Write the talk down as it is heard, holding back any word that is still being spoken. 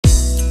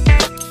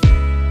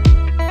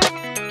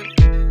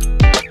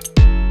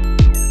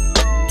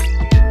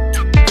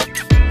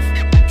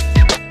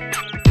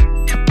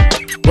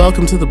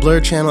Welcome to the Blur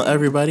channel,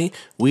 everybody.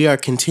 We are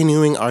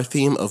continuing our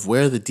theme of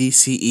where the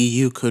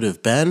DCEU could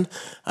have been.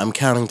 I'm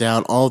counting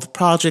down all the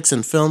projects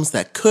and films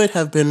that could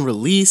have been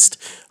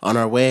released on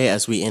our way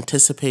as we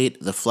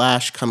anticipate The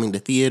Flash coming to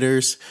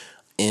theaters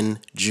in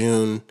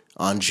June,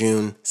 on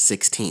June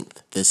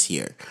 16th this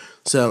year.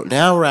 So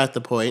now we're at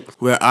the point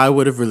where I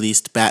would have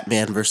released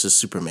Batman vs.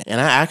 Superman.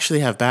 And I actually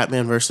have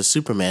Batman vs.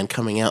 Superman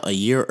coming out a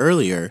year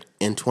earlier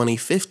in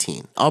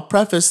 2015. I'll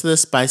preface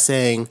this by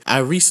saying I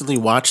recently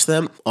watched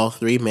them, all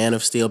three, Man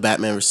of Steel,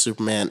 Batman vs.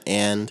 Superman,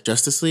 and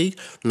Justice League.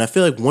 And I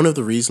feel like one of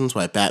the reasons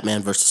why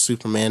Batman vs.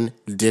 Superman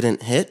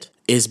didn't hit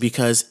is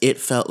because it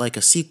felt like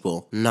a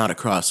sequel, not a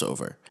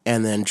crossover.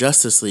 And then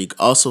Justice League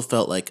also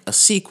felt like a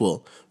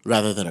sequel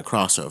rather than a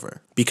crossover.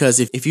 Because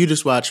if you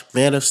just watch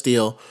Man of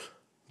Steel,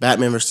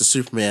 Batman vs.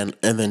 Superman,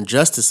 and then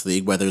Justice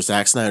League, whether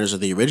Zack Snyder's or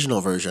the original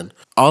version,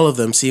 all of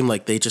them seem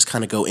like they just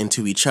kind of go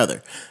into each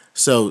other.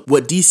 So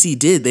what DC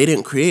did, they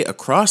didn't create a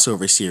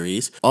crossover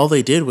series. All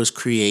they did was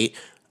create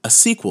a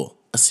sequel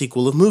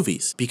of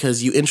movies.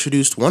 Because you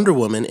introduced Wonder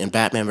Woman in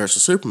Batman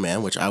vs.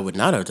 Superman, which I would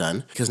not have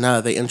done, because now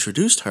that they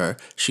introduced her,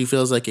 she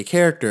feels like a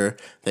character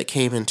that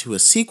came into a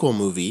sequel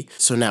movie,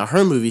 so now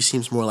her movie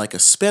seems more like a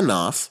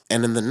spin-off,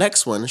 and in the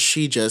next one,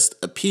 she just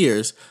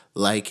appears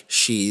like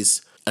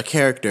she's a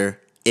character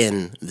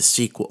in the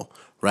sequel,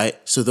 right?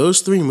 So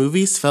those three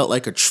movies felt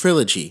like a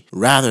trilogy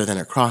rather than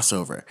a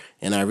crossover.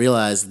 And I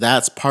realized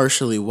that's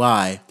partially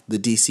why the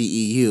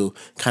DCEU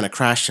kind of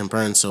crashed and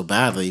burned so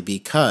badly,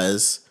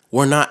 because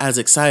we're not as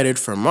excited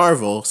for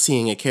Marvel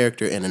seeing a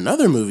character in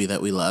another movie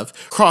that we love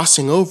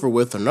crossing over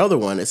with another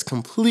one. It's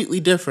completely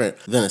different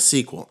than a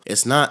sequel.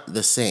 It's not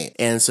the same.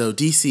 And so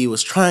DC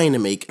was trying to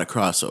make a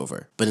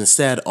crossover, but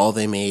instead all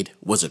they made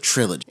was a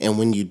trilogy. And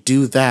when you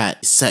do that,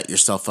 you set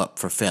yourself up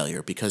for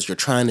failure because you're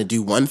trying to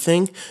do one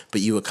thing,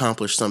 but you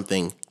accomplish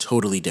something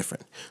totally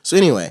different. So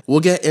anyway, we'll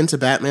get into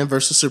Batman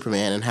vs.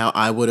 Superman and how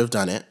I would have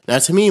done it. Now,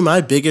 to me,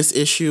 my biggest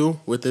issue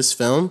with this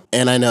film,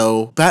 and I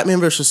know Batman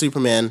vs.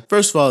 Superman,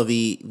 first of all,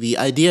 the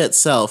idea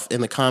itself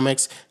in the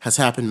comics has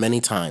happened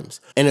many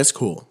times, and it's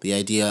cool. The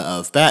idea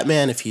of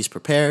Batman, if he's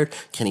prepared,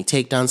 can he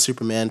take down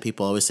Superman?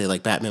 People always say,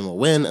 like, Batman will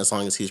win as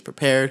long as he's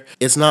prepared.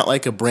 It's not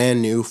like a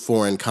brand new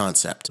foreign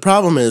concept. The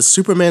problem is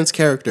Superman's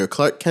character,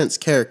 Clark Kent's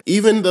character,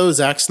 even though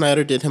Zack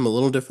Snyder did him a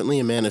little differently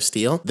in Man of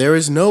Steel, there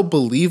is no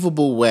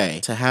believable way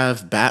to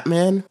have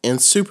Batman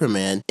and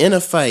Superman in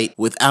a fight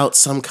without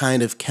some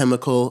kind of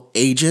chemical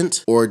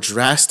agent or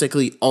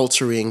drastically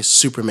altering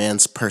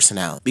Superman's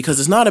personality. Because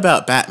it's not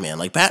about Batman.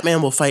 Like,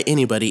 Batman will fight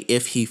anybody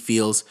if he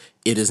feels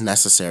it is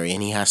necessary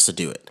and he has to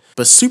do it.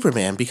 But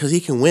Superman, because he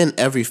can win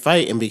every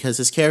fight and because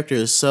his character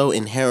is so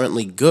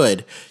inherently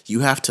good, you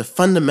have to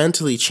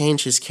fundamentally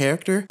change his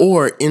character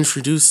or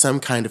introduce some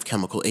kind of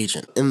chemical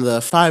agent. In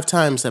the 5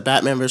 times that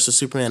Batman vs.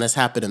 Superman has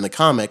happened in the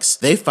comics,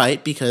 they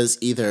fight because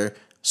either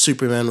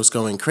Superman was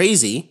going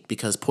crazy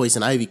because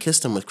Poison Ivy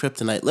kissed him with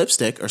kryptonite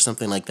lipstick or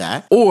something like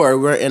that. Or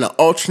we're in an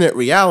alternate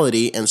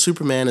reality and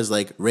Superman is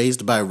like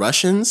raised by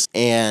Russians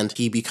and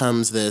he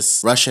becomes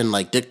this Russian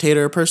like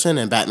dictator person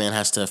and Batman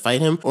has to fight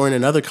him. Or in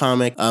another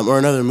comic or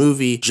another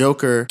movie,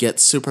 Joker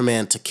gets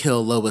Superman to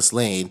kill Lois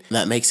Lane.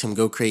 That makes him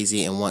go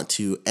crazy and want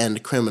to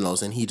end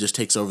criminals and he just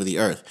takes over the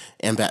earth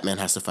and Batman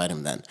has to fight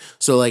him then.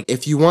 So like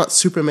if you want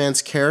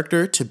Superman's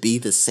character to be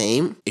the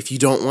same, if you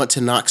don't want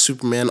to knock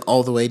Superman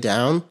all the way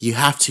down, you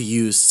have to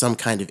use some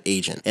kind of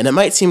agent. And it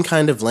might seem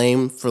kind of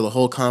lame for the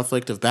whole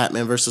conflict of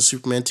Batman versus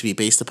Superman to be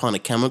based upon a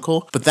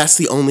chemical, but that's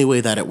the only way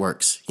that it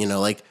works. You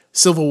know, like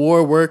Civil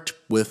War worked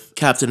with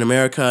Captain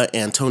America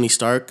and Tony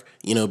Stark,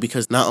 you know,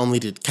 because not only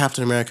did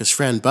Captain America's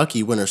friend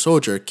Bucky, Winter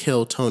Soldier,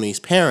 kill Tony's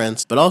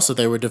parents, but also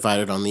they were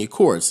divided on the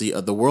Accords.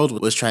 The world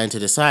was trying to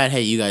decide,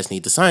 hey, you guys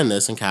need to sign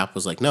this, and Cap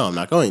was like, no, I'm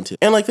not going to.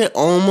 And like they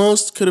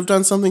almost could have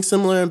done something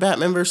similar in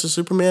Batman vs.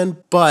 Superman,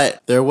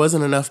 but there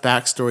wasn't enough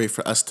backstory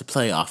for us to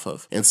play off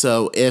of. And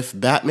so if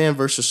Batman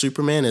vs.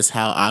 Superman is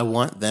how I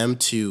want them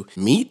to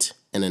meet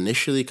and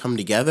initially come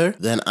together,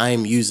 then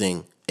I'm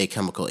using a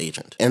chemical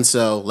agent. And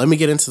so let me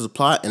get into the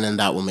plot and then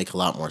that will make a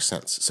lot more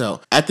sense. So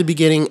at the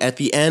beginning, at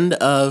the end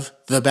of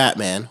The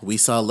Batman, we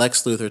saw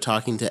Lex Luthor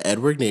talking to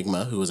Edward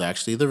Nygma, who was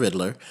actually the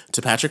Riddler,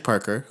 to Patrick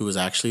Parker, who was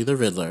actually the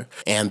Riddler,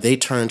 and they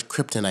turned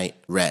Kryptonite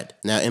red.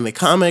 Now in the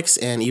comics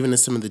and even in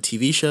some of the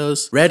TV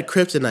shows, red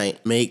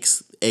Kryptonite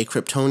makes a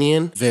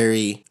Kryptonian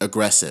very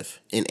aggressive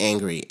and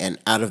angry and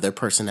out of their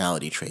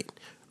personality trait.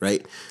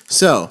 Right?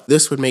 So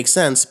this would make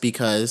sense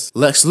because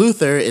Lex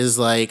Luthor is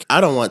like, I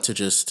don't want to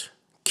just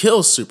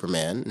kill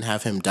Superman and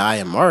have him die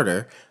a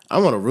martyr. I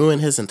want to ruin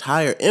his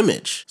entire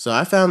image. So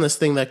I found this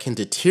thing that can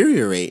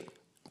deteriorate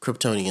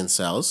Kryptonian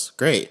cells.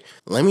 Great.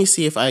 Let me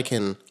see if I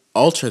can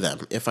alter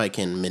them, if I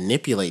can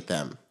manipulate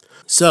them.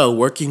 So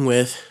working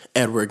with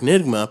Edward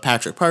Nygma,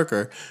 Patrick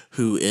Parker,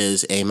 who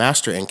is a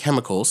master in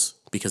chemicals,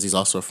 because he's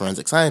also a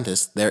forensic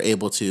scientist, they're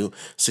able to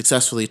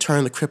successfully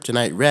turn the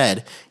kryptonite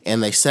red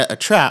and they set a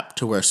trap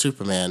to where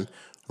Superman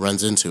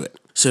runs into it.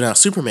 So now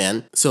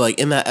Superman, so like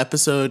in that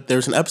episode, there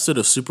was an episode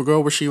of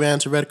Supergirl where she ran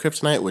to red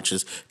kryptonite, which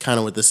is kind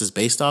of what this is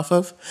based off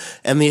of.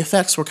 And the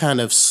effects were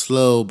kind of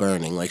slow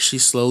burning. Like she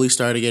slowly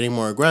started getting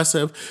more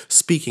aggressive,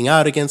 speaking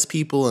out against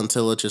people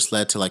until it just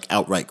led to like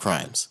outright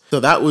crimes. So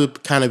that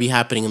would kind of be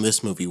happening in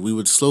this movie. We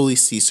would slowly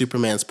see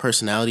Superman's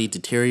personality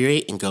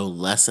deteriorate and go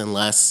less and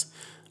less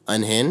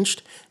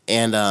unhinged.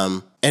 And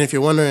if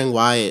you're wondering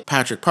why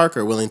Patrick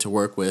Parker willing to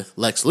work with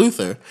Lex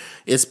Luthor,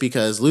 it's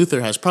because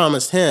Luthor has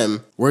promised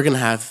him we're going to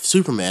have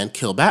Superman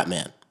kill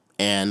Batman.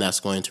 And that's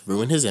going to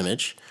ruin his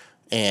image.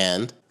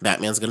 And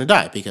Batman's going to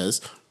die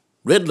because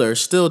Riddler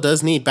still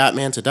does need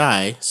Batman to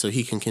die so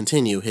he can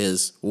continue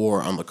his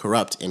war on the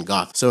corrupt in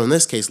Gotham. So in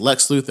this case,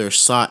 Lex Luthor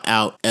sought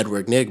out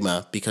Edward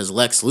Nygma because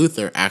Lex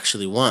Luthor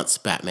actually wants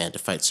Batman to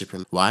fight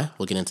Superman. Why?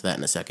 We'll get into that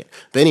in a second.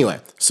 But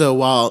anyway, so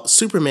while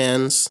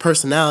Superman's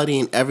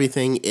personality and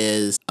everything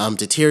is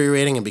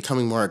deteriorating and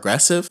becoming more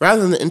aggressive,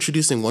 rather than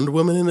introducing Wonder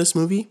Woman in this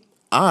movie,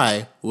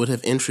 I would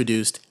have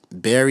introduced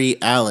Barry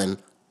Allen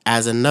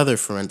as another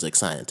forensic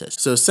scientist.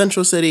 So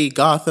Central City,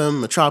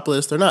 Gotham,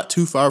 Metropolis, they're not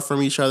too far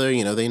from each other.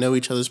 You know, they know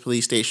each other's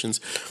police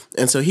stations.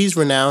 And so he's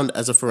renowned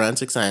as a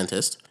forensic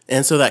scientist.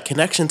 And so that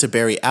connection to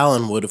Barry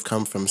Allen would have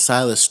come from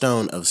Silas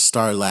Stone of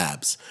Star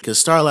Labs. Because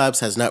Star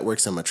Labs has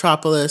networks in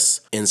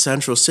Metropolis, in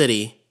Central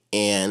City,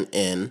 and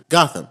in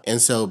Gotham.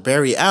 And so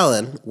Barry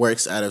Allen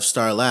works out of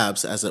Star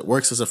Labs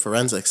works as a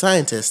forensic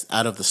scientist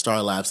out of the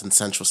Star Labs in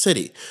Central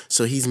City.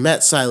 So he's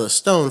met Silas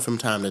Stone from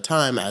time to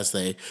time as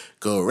they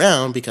go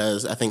around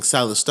because I think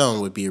Silas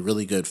Stone would be a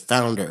really good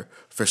founder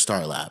for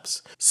Star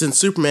Labs. Since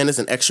Superman is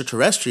an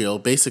extraterrestrial,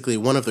 basically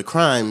one of the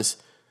crimes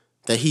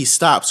that he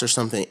stops or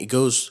something,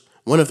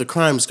 one of the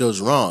crimes goes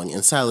wrong,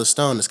 and Silas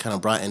Stone is kind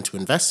of brought in to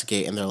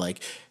investigate, and they're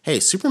like, hey,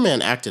 Superman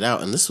acted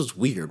out, and this was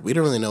weird. We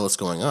don't really know what's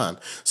going on.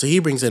 So he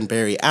brings in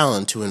Barry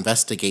Allen to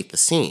investigate the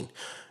scene.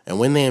 And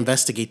when they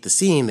investigate the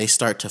scene, they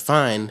start to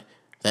find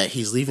that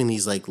he's leaving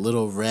these like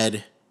little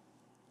red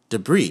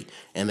debris,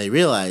 and they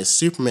realize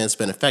Superman's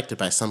been affected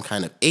by some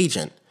kind of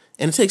agent.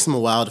 And it takes them a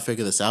while to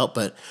figure this out,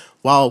 but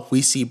while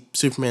we see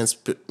Superman's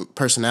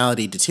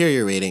personality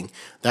deteriorating,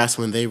 that's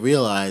when they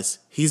realize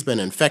he's been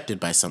infected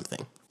by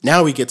something.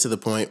 Now we get to the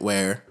point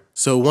where,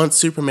 so once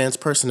Superman's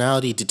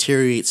personality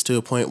deteriorates to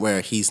a point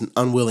where he's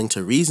unwilling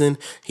to reason,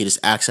 he just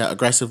acts out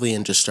aggressively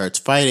and just starts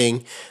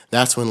fighting,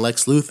 that's when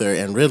Lex Luthor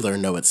and Riddler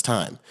know it's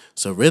time.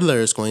 So Riddler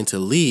is going to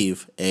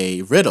leave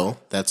a riddle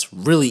that's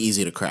really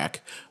easy to crack,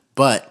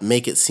 but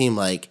make it seem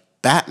like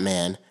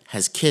Batman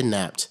has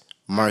kidnapped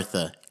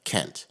Martha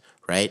Kent,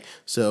 right?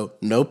 So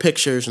no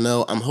pictures,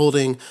 no, I'm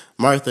holding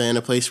Martha in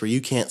a place where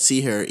you can't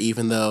see her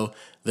even though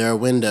there are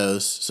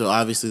windows, so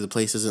obviously the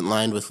place isn't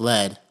lined with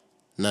lead.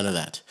 None of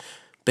that.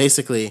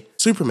 Basically,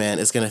 Superman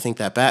is going to think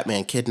that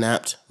Batman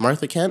kidnapped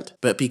Martha Kent,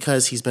 but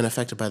because he's been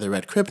affected by the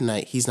red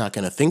kryptonite, he's not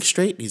going to think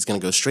straight. He's going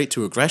to go straight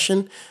to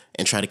aggression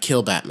and try to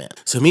kill Batman.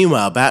 So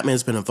meanwhile,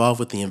 Batman's been involved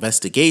with the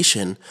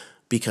investigation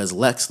because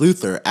Lex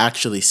Luthor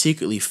actually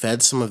secretly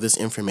fed some of this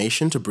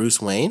information to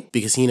Bruce Wayne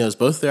because he knows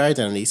both their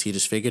identities. He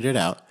just figured it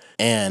out.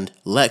 And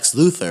Lex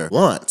Luthor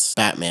wants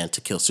Batman to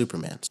kill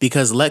Superman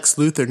because Lex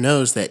Luthor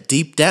knows that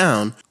deep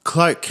down,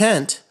 Clark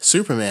Kent,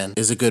 Superman,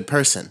 is a good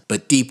person.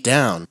 But deep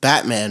down,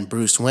 Batman,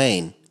 Bruce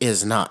Wayne,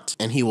 is not.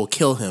 And he will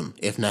kill him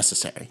if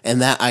necessary.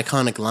 And that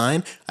iconic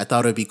line, I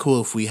thought it would be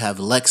cool if we have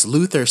Lex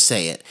Luthor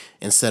say it.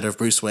 Instead of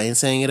Bruce Wayne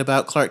saying it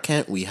about Clark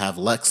Kent, we have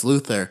Lex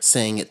Luthor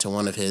saying it to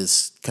one of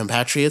his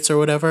compatriots or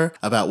whatever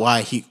about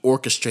why he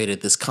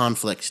orchestrated this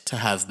conflict to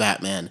have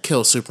Batman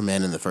kill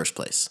Superman in the first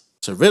place.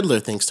 So Riddler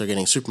thinks they're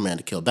getting Superman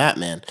to kill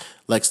Batman.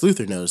 Lex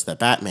Luthor knows that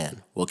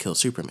Batman will kill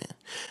Superman.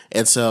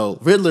 And so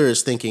Riddler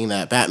is thinking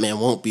that Batman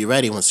won't be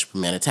ready when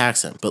Superman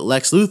attacks him. But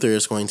Lex Luthor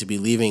is going to be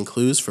leaving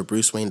clues for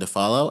Bruce Wayne to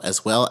follow,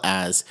 as well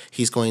as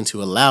he's going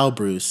to allow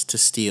Bruce to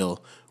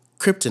steal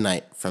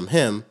Kryptonite from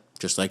him,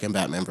 just like in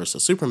Batman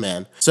vs.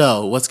 Superman.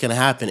 So what's going to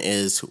happen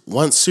is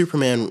once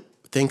Superman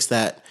thinks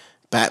that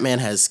Batman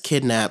has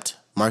kidnapped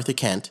Martha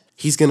Kent,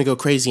 he's going to go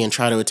crazy and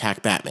try to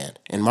attack Batman.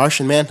 And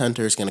Martian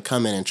Manhunter is going to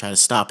come in and try to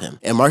stop him.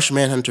 And Martian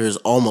Manhunter is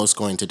almost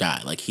going to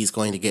die. Like, he's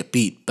going to get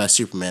beat by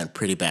Superman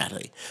pretty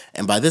badly.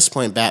 And by this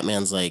point,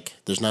 Batman's like,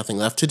 there's nothing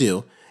left to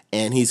do.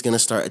 And he's going to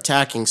start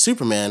attacking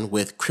Superman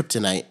with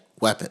kryptonite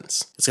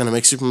weapons. It's going to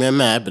make Superman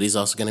mad, but he's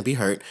also going to be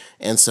hurt.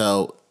 And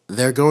so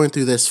they're going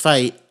through this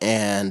fight,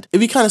 and it'd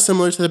be kind of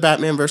similar to the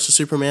Batman versus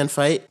Superman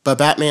fight, but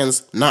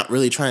Batman's not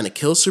really trying to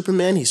kill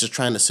Superman, he's just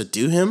trying to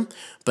subdue him,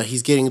 but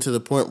he's getting to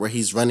the point where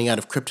he's running out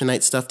of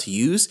kryptonite stuff to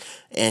use,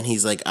 and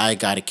he's like, I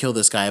gotta kill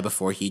this guy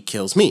before he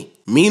kills me.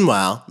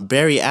 Meanwhile,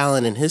 Barry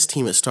Allen and his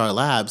team at Star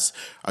Labs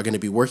are going to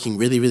be working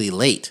really, really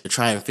late to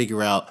try and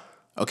figure out,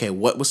 okay,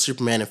 what was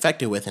Superman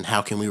infected with and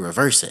how can we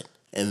reverse it?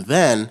 And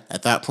then,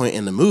 at that point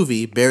in the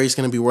movie, Barry's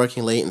going to be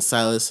working late and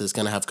Silas is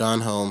going to have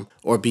gone home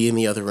or be in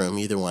the other room,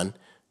 either one.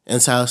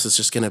 And Silas is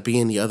just going to be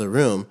in the other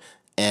room,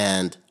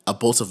 and a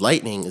bolt of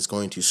lightning is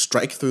going to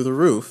strike through the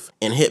roof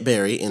and hit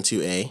Barry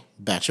into a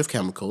batch of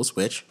chemicals,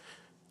 which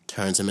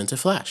turns him into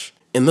Flash.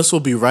 And this will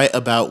be right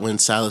about when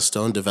Silas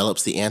Stone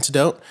develops the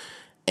antidote.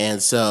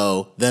 And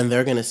so then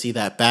they're going to see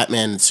that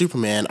Batman and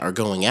Superman are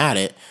going at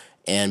it.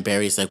 And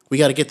Barry's like, we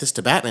got to get this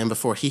to Batman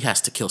before he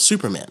has to kill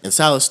Superman. And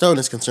Silas Stone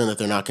is concerned that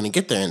they're not going to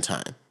get there in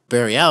time.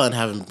 Barry Allen,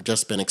 having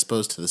just been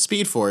exposed to the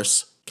Speed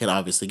Force, can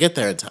obviously get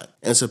there in time.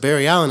 And so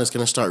Barry Allen is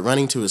going to start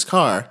running to his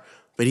car,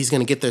 but he's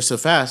going to get there so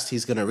fast,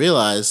 he's going to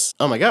realize,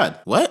 oh my God,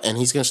 what? And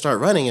he's going to start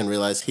running and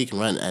realize he can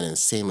run at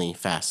insanely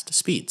fast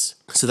speeds.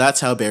 So that's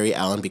how Barry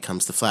Allen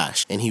becomes the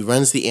Flash. And he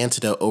runs the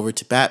antidote over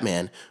to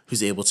Batman,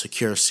 who's able to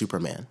cure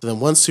Superman. So then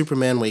once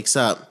Superman wakes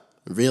up,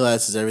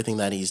 realizes everything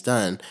that he's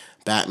done,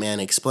 Batman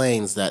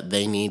explains that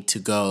they need to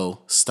go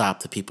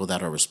stop the people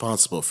that are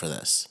responsible for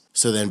this.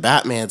 So then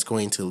Batman's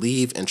going to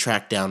leave and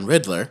track down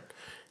Riddler,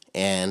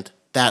 and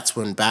that's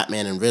when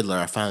Batman and Riddler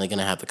are finally going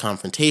to have the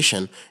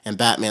confrontation, and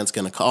Batman's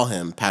going to call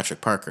him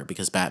Patrick Parker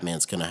because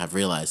Batman's going to have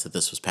realized that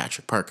this was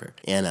Patrick Parker.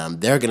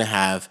 And they're going to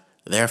have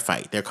their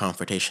fight, their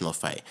confrontational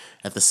fight.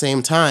 At the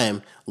same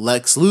time,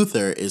 Lex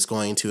Luthor is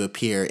going to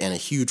appear in a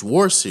huge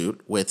warsuit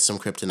with some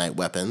kryptonite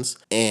weapons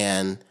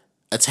and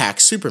attack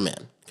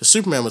Superman. Because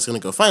Superman was going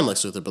to go find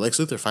Lex Luthor, but Lex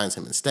Luthor finds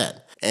him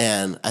instead.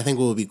 And I think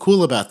what would be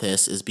cool about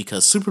this is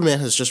because Superman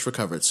has just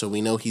recovered, so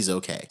we know he's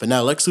okay. But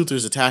now Lex Luthor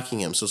is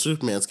attacking him, so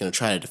Superman's going to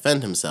try to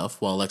defend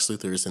himself while Lex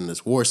Luthor is in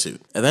this warsuit.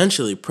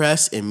 Eventually,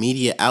 press and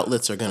media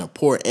outlets are going to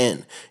pour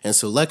in, and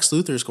so Lex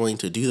Luthor is going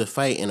to do the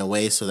fight in a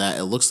way so that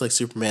it looks like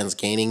Superman's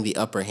gaining the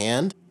upper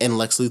hand, and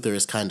Lex Luthor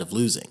is kind of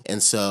losing.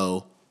 And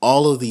so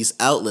all of these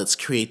outlets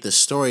create this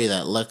story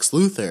that Lex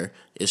Luthor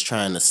is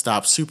trying to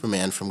stop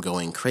Superman from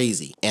going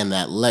crazy, and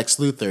that Lex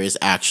Luthor is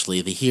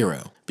actually the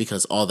hero,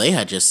 because all they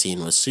had just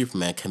seen was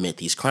Superman commit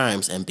these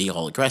crimes and be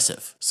all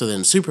aggressive. So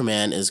then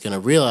Superman is going to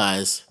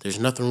realize there's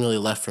nothing really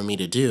left for me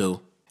to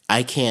do.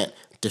 I can't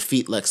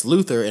defeat Lex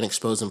Luthor and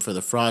expose him for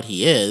the fraud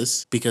he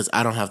is because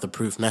I don't have the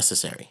proof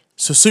necessary.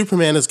 So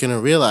Superman is going to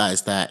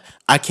realize that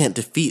I can't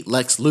defeat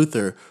Lex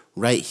Luthor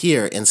right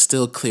here and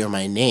still clear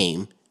my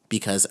name,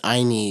 because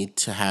I need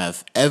to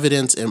have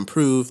evidence and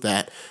prove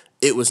that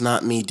it was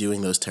not me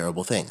doing those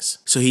terrible things.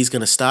 So he's going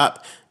to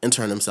stop and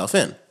turn himself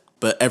in.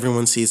 But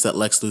everyone sees that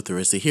Lex Luthor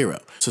is the hero.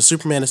 So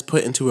Superman is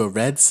put into a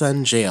Red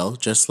Sun jail,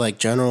 just like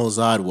General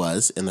Zod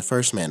was in the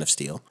first Man of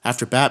Steel.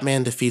 After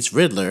Batman defeats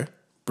Riddler,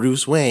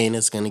 Bruce Wayne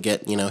is going to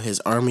get,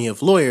 his army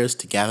of lawyers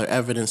to gather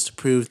evidence to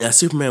prove that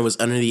Superman was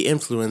under the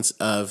influence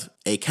of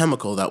a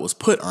chemical that was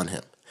put on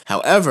him.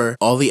 However,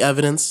 all the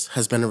evidence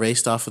has been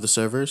erased off of the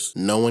servers.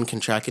 No one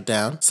can track it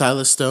down.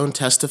 Silas Stone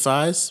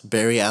testifies.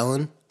 Barry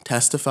Allen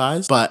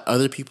testifies. But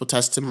other people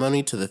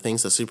testimony to the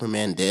things that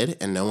Superman did,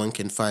 and no one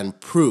can find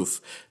proof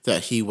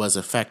that he was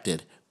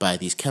affected by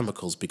these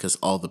chemicals because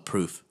all the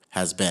proof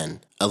has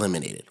been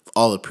eliminated.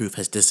 All the proof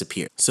has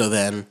disappeared. So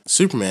then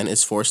Superman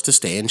is forced to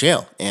stay in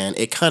jail. And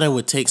it kind of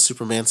would take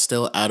Superman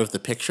still out of the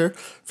picture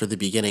for the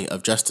beginning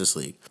of Justice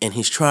League. And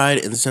he's tried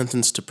and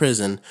sentenced to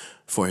prison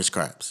for his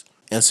crimes.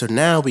 And so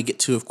now we get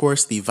to, of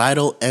course, the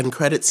vital end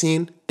credit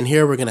scene. And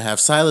here we're going to have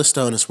Silas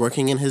Stone is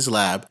working in his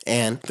lab,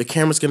 and the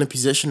camera's going to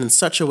position in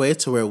such a way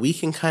to where we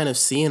can kind of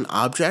see an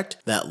object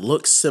that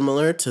looks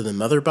similar to the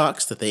mother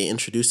box that they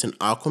introduced in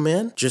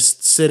Aquaman,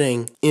 just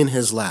sitting in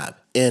his lab,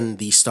 in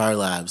the Star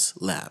Labs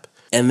lab.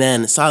 And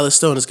then Silas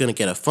Stone is going to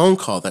get a phone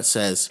call that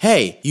says,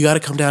 hey, you got to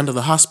come down to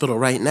the hospital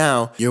right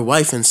now. Your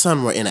wife and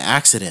son were in an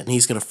accident. And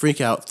he's going to freak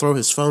out, throw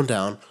his phone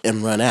down,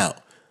 and run out.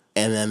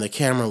 And then the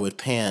camera would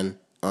pan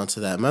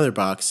onto that mother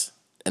box,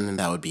 and then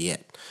that would be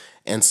it.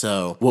 And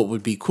so what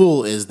would be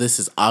cool is this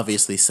is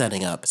obviously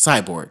setting up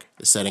Cyborg,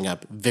 setting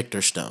up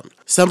Victor Stone.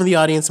 Some of the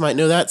audience might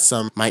know that,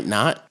 some might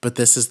not, but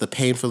this is the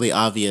painfully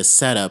obvious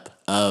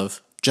setup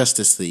of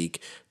Justice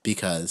League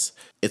because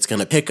it's going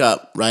to pick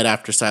up right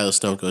after Silas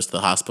Stone goes to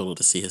the hospital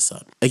to see his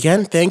son.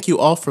 Again, thank you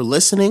all for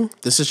listening.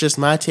 This is just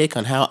my take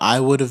on how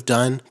I would have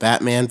done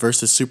Batman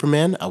versus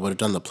Superman. I would have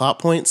done the plot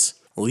points.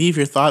 Leave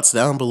your thoughts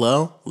down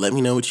below. Let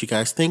me know what you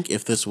guys think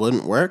if this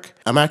wouldn't work.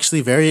 I'm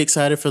actually very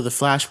excited for the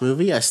Flash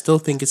movie. I still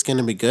think it's going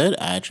to be good.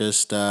 I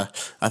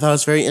thought it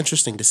was very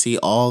interesting to see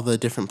all the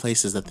different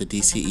places that the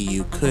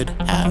DCEU could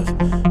have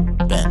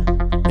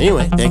been.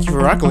 Anyway, thank you for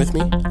rocking with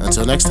me.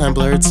 Until next time,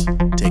 Blurreds,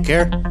 take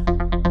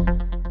care.